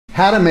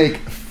how to make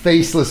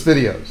faceless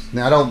videos.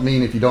 Now, I don't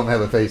mean if you don't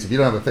have a face. If you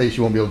don't have a face,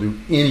 you won't be able to do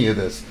any of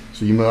this.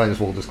 So you might as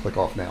well just click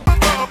off now.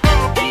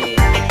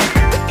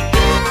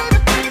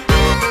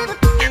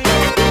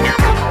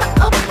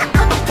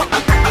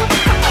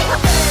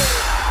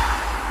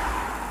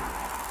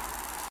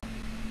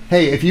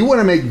 Hey, if you want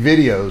to make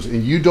videos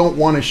and you don't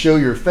want to show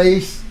your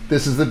face,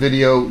 this is the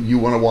video you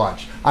want to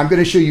watch. I'm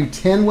going to show you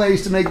 10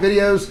 ways to make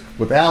videos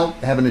without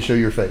having to show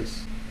your face.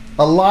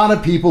 A lot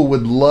of people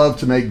would love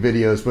to make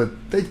videos, but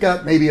they've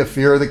got maybe a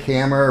fear of the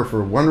camera, or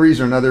for one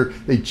reason or another,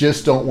 they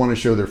just don't want to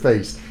show their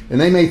face.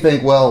 And they may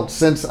think, well,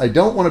 since I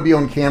don't want to be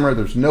on camera,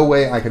 there's no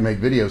way I can make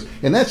videos.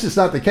 And that's just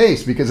not the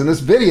case, because in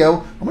this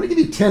video, I'm going to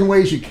give you 10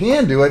 ways you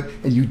can do it,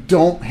 and you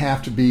don't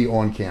have to be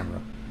on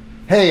camera.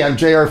 Hey, I'm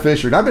J.R.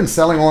 Fisher, and I've been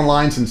selling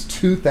online since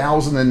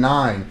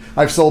 2009.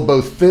 I've sold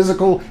both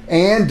physical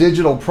and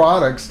digital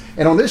products,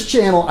 and on this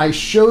channel, I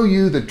show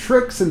you the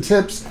tricks and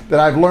tips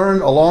that I've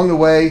learned along the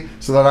way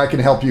so that I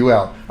can help you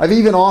out. I've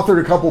even authored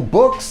a couple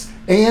books,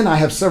 and I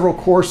have several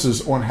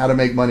courses on how to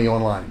make money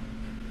online.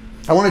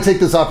 I want to take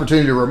this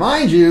opportunity to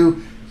remind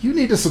you, you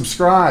need to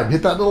subscribe.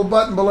 Hit that little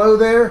button below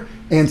there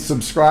and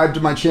subscribe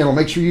to my channel.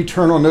 Make sure you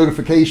turn on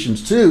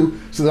notifications too,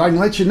 so that I can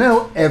let you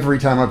know every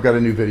time I've got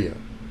a new video.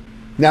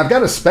 Now, I've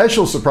got a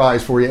special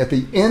surprise for you. At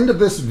the end of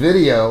this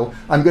video,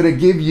 I'm going to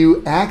give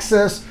you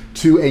access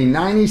to a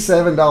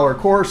 $97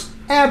 course,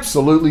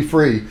 absolutely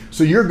free.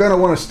 So you're going to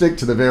want to stick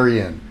to the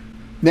very end.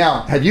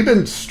 Now, have you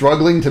been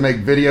struggling to make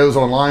videos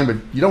online, but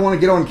you don't want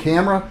to get on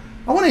camera?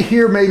 I want to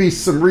hear maybe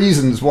some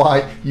reasons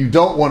why you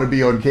don't want to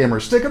be on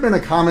camera. Stick them in the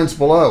comments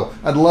below.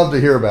 I'd love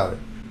to hear about it.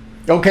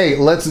 Okay,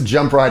 let's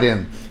jump right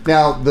in.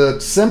 Now,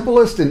 the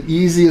simplest and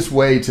easiest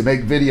way to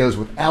make videos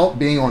without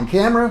being on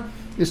camera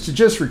is to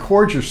just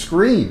record your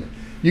screen.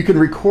 You can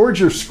record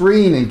your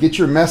screen and get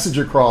your message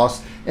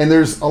across, and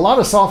there's a lot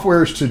of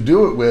softwares to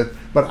do it with,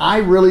 but I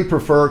really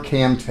prefer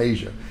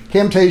Camtasia.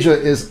 Camtasia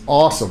is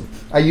awesome.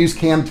 I use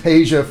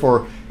Camtasia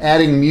for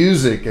adding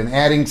music and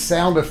adding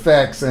sound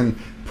effects and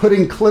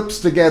putting clips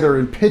together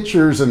and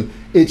pictures, and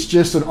it's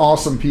just an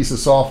awesome piece of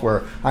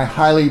software. I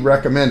highly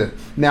recommend it.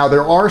 Now,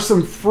 there are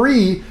some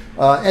free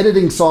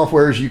editing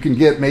softwares you can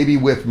get, maybe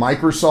with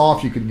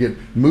Microsoft. You could get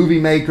Movie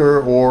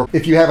Maker, or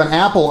if you have an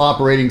Apple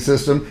operating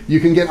system, you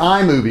can get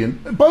iMovie.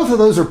 And both of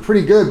those are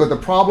pretty good, but the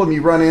problem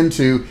you run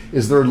into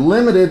is they're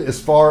limited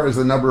as far as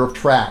the number of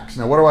tracks.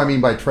 Now, what do I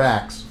mean by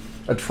tracks?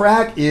 A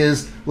track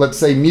is, let's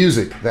say,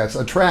 music. That's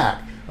a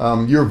track.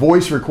 Your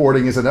voice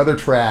recording is another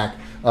track.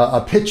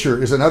 A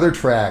picture is another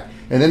track.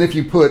 And then if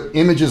you put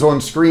images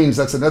on screens,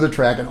 that's another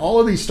track. And all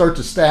of these start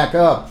to stack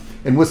up.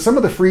 And with some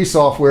of the free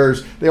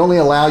softwares, they only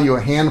allow you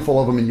a handful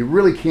of them, and you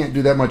really can't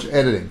do that much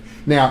editing.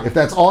 Now, if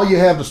that's all you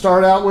have to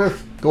start out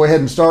with, go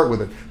ahead and start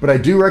with it. But I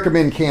do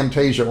recommend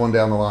Camtasia on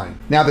down the line.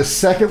 Now, the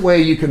second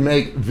way you can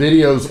make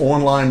videos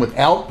online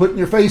without putting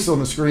your face on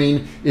the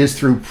screen is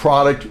through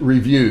product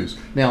reviews.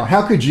 Now,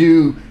 how could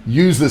you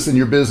use this in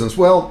your business?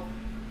 Well,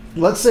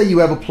 let's say you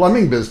have a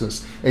plumbing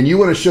business and you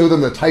want to show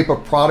them the type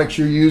of products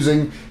you're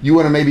using. You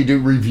want to maybe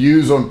do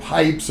reviews on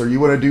pipes, or you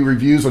want to do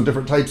reviews on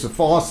different types of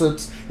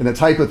faucets and the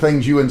type of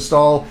things you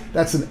install.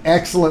 That's an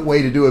excellent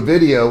way to do a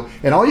video.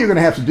 And all you're going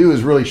to have to do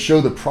is really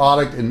show the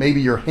product and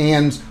maybe your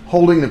hands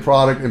holding the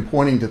product and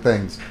pointing to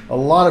things. A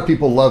lot of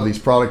people love these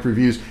product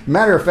reviews.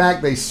 Matter of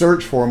fact, they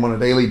search for them on a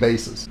daily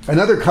basis.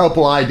 Another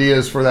couple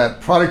ideas for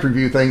that product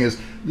review thing is,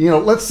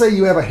 let's say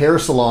you have a hair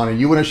salon and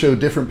you want to show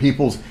different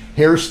people's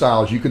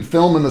hairstyles. You could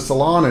film in the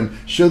salon and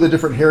show the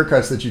different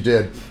haircuts that you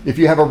did. If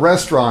you have a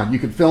restaurant, you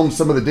could film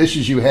some of the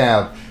dishes you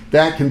have.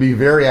 That can be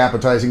very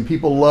appetizing.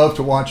 People love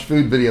to watch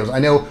food videos. I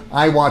know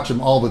I watch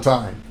them all the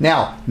time.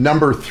 Now,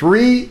 number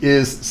 3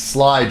 is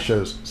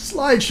slideshows.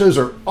 Slideshows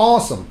are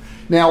awesome.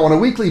 Now, on a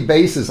weekly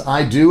basis,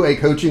 I do a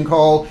coaching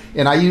call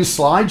and I use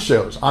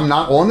slideshows. I'm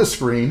not on the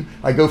screen.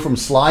 I go from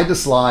slide to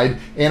slide,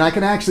 and I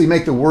can actually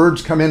make the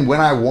words come in when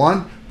I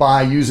want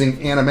by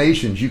using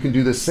animations. You can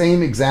do the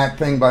same exact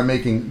thing by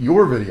making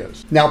your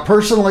videos. Now,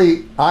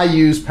 personally, I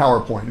use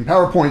PowerPoint, and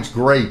PowerPoint's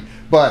great,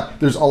 but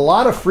there's a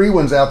lot of free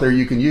ones out there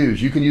you can use.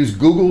 You can use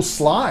Google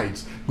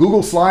Slides.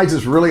 Google Slides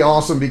is really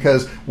awesome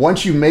because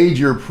once you made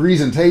your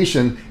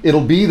presentation,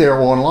 it'll be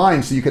there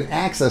online so you can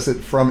access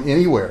it from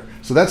anywhere.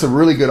 So that's a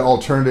really good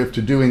alternative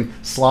to doing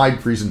slide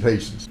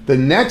presentations. The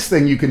next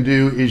thing you can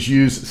do is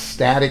use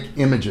static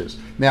images.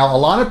 Now, a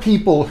lot of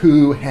people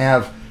who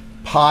have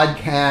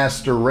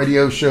podcasts or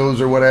radio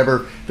shows or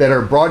whatever that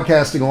are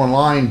broadcasting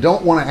online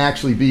don't want to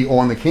actually be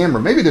on the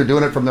camera. Maybe they're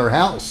doing it from their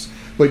house,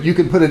 but you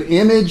can put an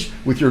image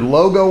with your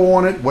logo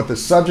on it, what the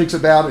subject's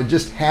about, and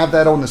just have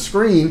that on the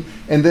screen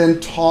and then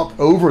talk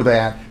over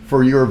that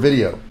for your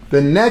video.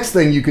 The next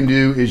thing you can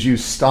do is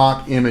use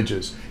stock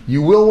images.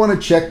 You will want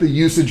to check the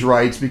usage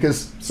rights,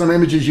 because some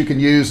images you can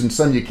use and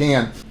some you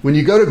can't. When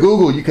you go to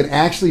Google, you can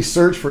actually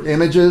search for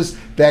images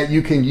that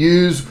you can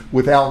use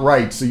without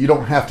rights, so you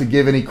don't have to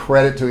give any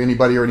credit to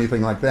anybody or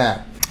anything like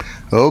that.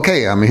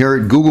 Okay, I'm here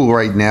at Google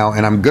right now,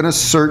 and I'm going to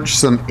search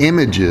some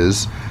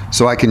images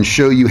so I can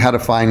show you how to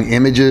find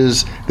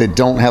images that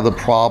don't have the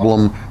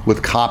problem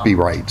with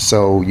copyright.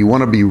 So you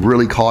want to be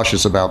really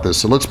cautious about this.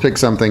 So let's pick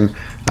something.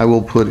 I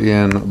will put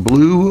in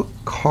blue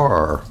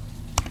car.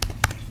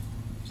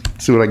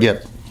 See what I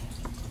get.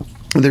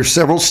 There's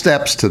several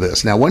steps to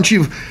this. Now, once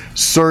you've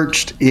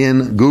searched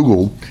in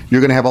Google,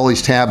 you're going to have all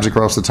these tabs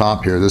across the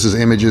top here. This is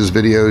images,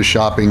 videos,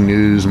 shopping,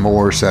 news,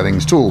 more,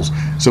 settings, tools.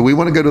 So we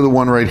want to go to the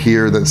one right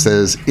here that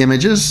says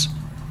images.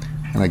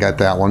 And I got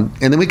that one.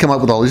 And then we come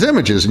up with all these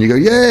images. And you go,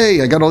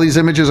 yay, I got all these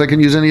images. I can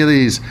use any of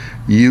these.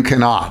 You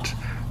cannot.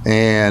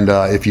 And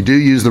if you do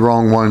use the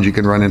wrong ones, you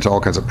can run into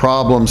all kinds of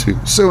problems.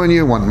 People suing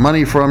you, wanting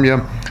money from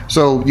you.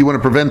 So you want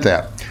to prevent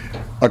that.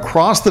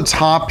 Across the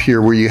top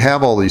here where you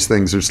have all these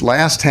things, there's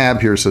last tab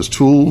here says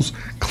tools.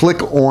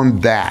 Click on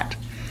that.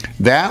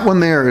 That one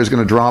there is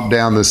going to drop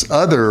down this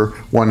other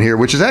one here,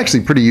 which is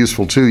actually pretty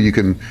useful too. You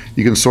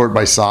can sort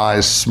by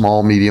size,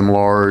 small, medium,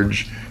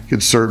 large. You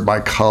can sort by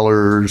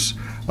colors.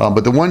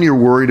 But the one you're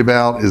worried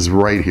about is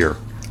right here.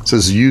 It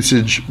says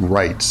usage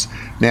rights.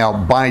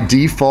 Now, by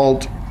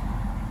default,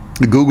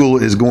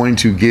 Google is going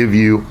to give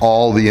you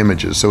all the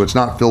images, so it's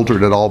not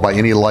filtered at all by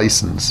any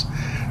license.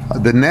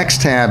 The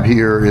next tab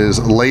here is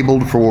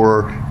labeled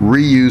for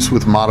reuse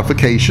with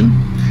modification,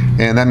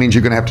 and that means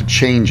you're going to have to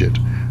change it.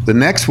 The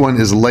next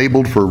one is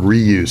labeled for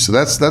reuse. So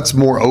that's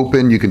more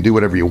open. You can do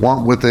whatever you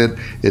want with it.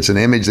 It's an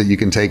image that you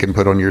can take and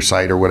put on your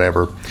site or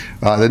whatever.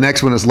 The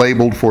next one is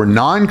labeled for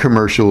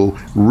non-commercial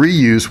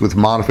reuse with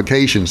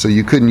modification. So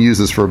you couldn't use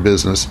this for a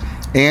business,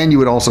 and you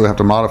would also have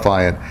to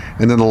modify it.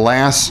 And then the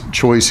last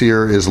choice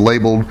here is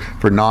labeled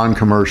for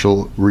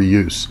non-commercial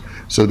reuse.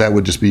 So that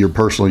would just be your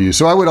personal use.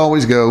 So I would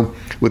always go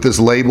with this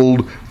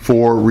labeled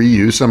for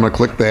reuse. I'm going to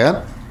click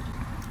that.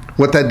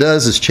 What that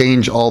does is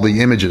change all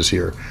the images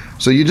here.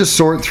 So you just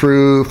sort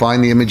through,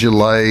 find the image you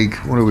like.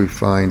 What do we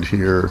find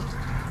here?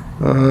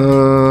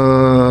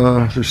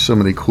 There's so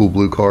many cool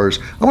blue cars.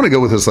 I want to go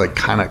with this like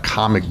kind of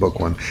comic book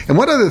one. And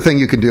one other thing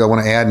you can do, I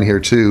want to add in here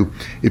too,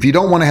 if you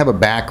don't want to have a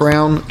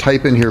background,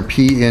 type in here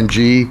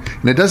PNG,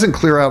 and it doesn't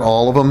clear out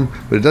all of them,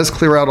 but it does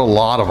clear out a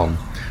lot of them.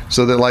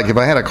 So that like if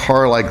I had a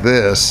car like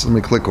this, let me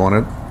click on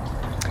it,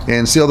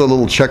 and see all the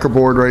little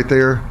checkerboard right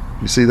there?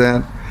 You see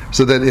that?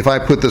 So that if I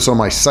put this on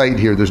my site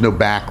here, there's no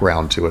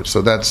background to it.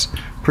 So that's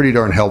pretty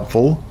darn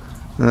helpful.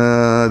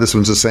 This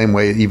one's the same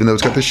way, even though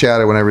it's got the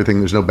shadow and everything,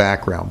 there's no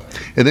background.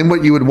 And then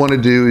what you would want to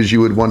do is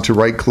you would want to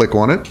right click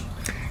on it,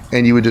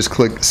 and you would just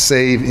click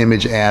save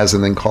image as,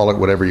 and then call it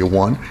whatever you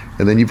want.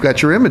 And then you've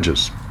got your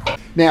images.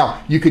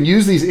 Now, you can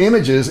use these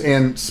images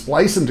and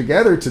splice them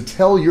together to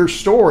tell your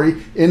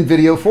story in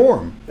video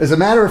form. As a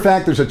matter of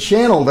fact, there's a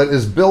channel that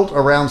is built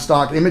around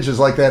stock images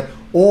like that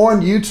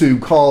on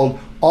YouTube called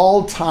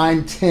All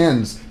Time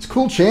Tens. It's a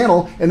cool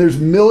channel, and there's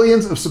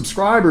millions of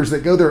subscribers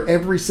that go there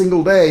every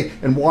single day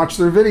and watch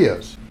their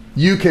videos.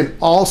 You can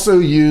also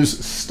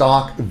use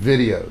stock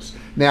videos.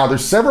 Now,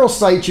 there's several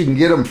sites you can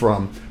get them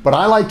from, but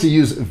I like to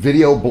use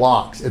Video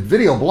Blocks. At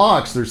Video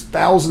Blocks, there's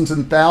thousands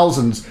and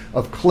thousands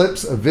of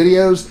clips of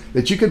videos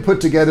that you could put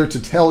together to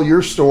tell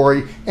your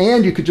story,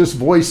 and you could just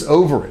voice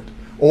over it.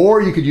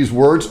 Or you could use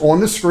words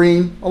on the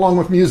screen along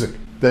with music.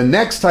 The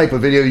next type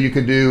of video you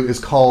could do is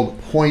called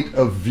point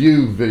of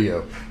view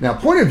video. Now,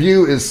 point of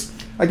view is,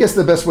 I guess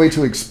the best way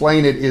to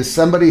explain it is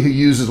somebody who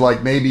uses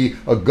like maybe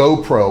a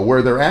GoPro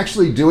where they're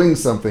actually doing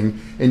something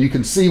and you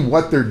can see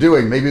what they're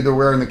doing. Maybe they're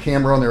wearing the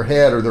camera on their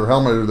head or their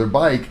helmet or their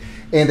bike,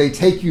 and they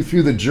take you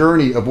through the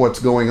journey of what's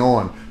going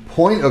on.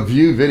 Point of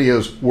view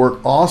videos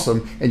work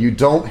awesome, and you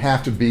don't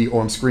have to be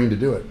on screen to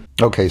do it.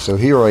 Okay, so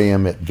here I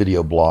am at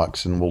Video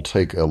Blocks, and we'll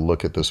take a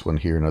look at this one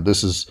here. Now,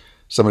 this is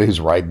somebody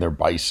who's riding their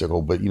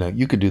bicycle, but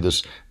you could do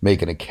this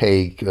making a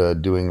cake,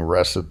 doing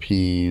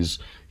recipes,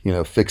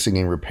 fixing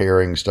and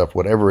repairing stuff,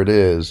 whatever it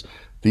is.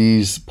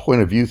 These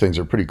point of view things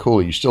are pretty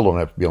cool. You still don't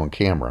have to be on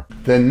camera.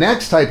 The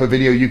next type of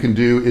video you can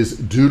do is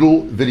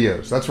Doodle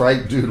videos. That's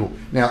right, Doodle.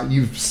 Now,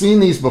 you've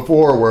seen these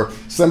before where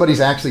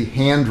somebody's actually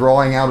hand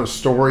drawing out a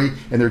story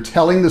and they're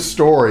telling the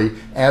story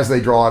as they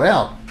draw it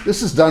out.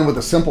 This is done with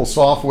a simple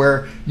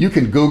software. You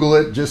can Google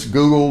it, just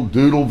Google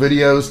Doodle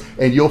videos,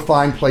 and you'll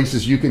find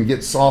places you can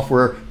get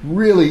software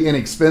really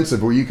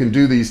inexpensive where you can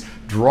do these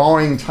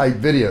drawing type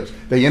videos.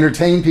 They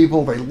entertain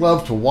people, they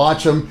love to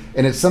watch them,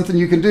 and it's something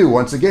you can do.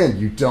 Once again,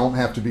 you don't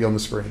have to be on the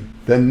screen.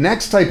 The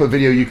next type of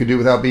video you can do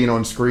without being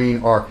on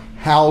screen are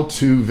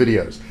how-to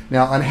videos.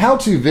 Now, an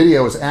how-to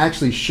video is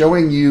actually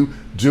showing you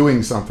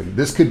doing something.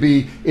 This could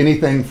be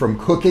anything from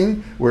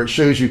cooking, where it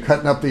shows you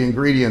cutting up the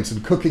ingredients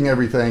and cooking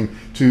everything,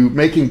 to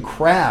making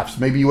crafts.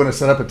 Maybe you want to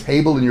set up a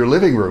table in your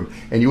living room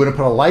and you want to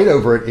put a light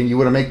over it and you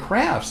want to make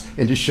crafts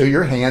and just show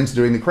your hands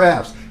doing the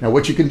crafts. Now,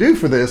 what you can do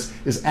for this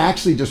is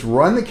actually just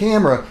run the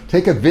camera,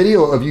 take a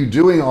video of you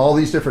doing all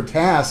these different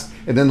tasks,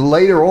 and then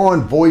later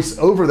on voice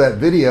over that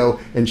video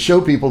and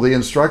show people the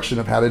instruction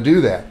of how to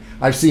do that.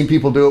 I've seen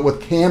people do it with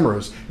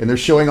cameras, and they're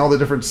showing all the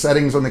different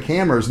settings on the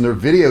cameras, and they're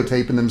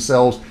videotaping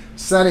themselves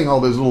setting all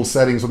those little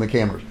settings on the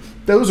cameras.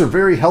 Those are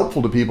very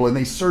helpful to people and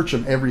they search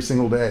them every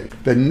single day.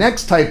 The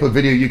next type of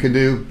video you can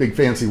do, big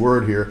fancy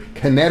word here,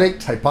 kinetic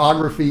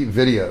typography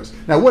videos.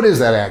 Now what is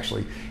that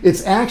actually?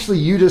 It's actually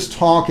you just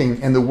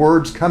talking and the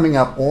words coming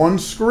up on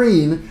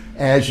screen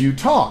as you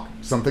talk,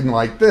 something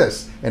like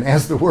this. And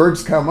as the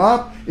words come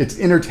up, it's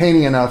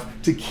entertaining enough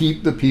to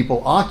keep the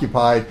people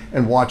occupied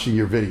and watching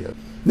your video.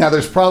 Now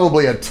there's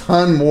probably a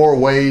ton more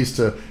ways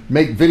to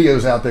make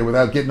videos out there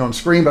without getting on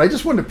screen, but I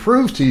just wanted to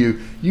prove to you,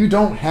 you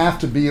don't have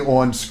to be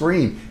on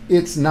screen.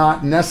 It's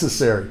not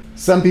necessary.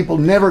 Some people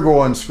never go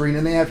on screen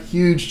and they have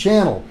huge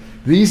channels.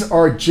 These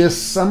are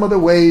just some of the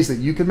ways that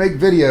you can make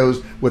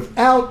videos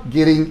without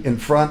getting in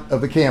front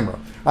of the camera.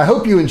 I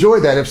hope you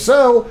enjoyed that. If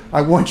so,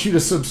 I want you to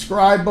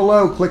subscribe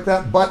below. Click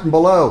that button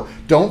below.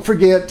 Don't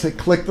forget to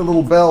click the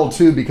little bell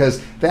too,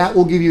 because that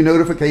will give you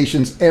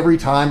notifications every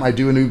time I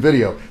do a new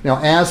video.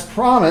 Now, as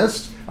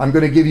promised, I'm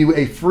going to give you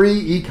a free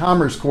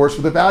e-commerce course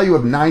with a value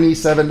of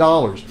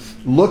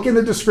 $97. Look in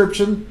the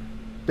description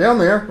down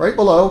there, right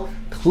below.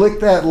 Click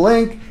that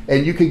link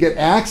and you can get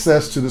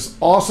access to this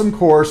awesome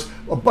course,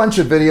 a bunch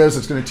of videos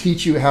that's going to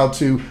teach you how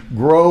to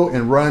grow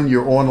and run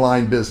your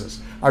online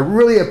business. I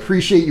really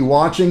appreciate you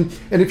watching.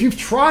 And if you've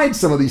tried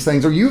some of these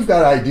things or you've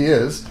got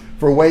ideas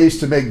for ways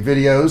to make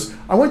videos,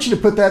 I want you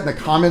to put that in the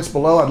comments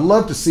below. I'd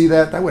love to see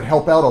that. That would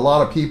help out a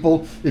lot of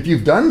people. If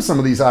you've done some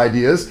of these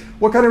ideas,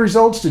 what kind of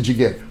results did you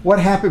get? What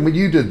happened when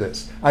you did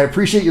this? I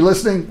appreciate you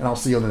listening and I'll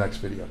see you on the next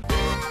video.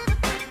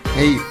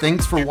 Hey,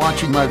 thanks for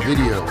watching my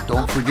video.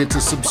 Don't forget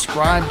to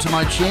subscribe to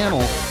my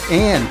channel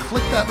and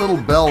click that little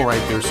bell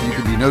right there so you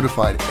can be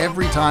notified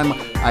every time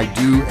I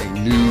do a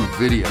new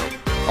video.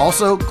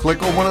 Also,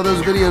 click on one of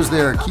those videos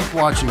there. Keep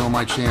watching on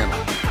my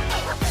channel.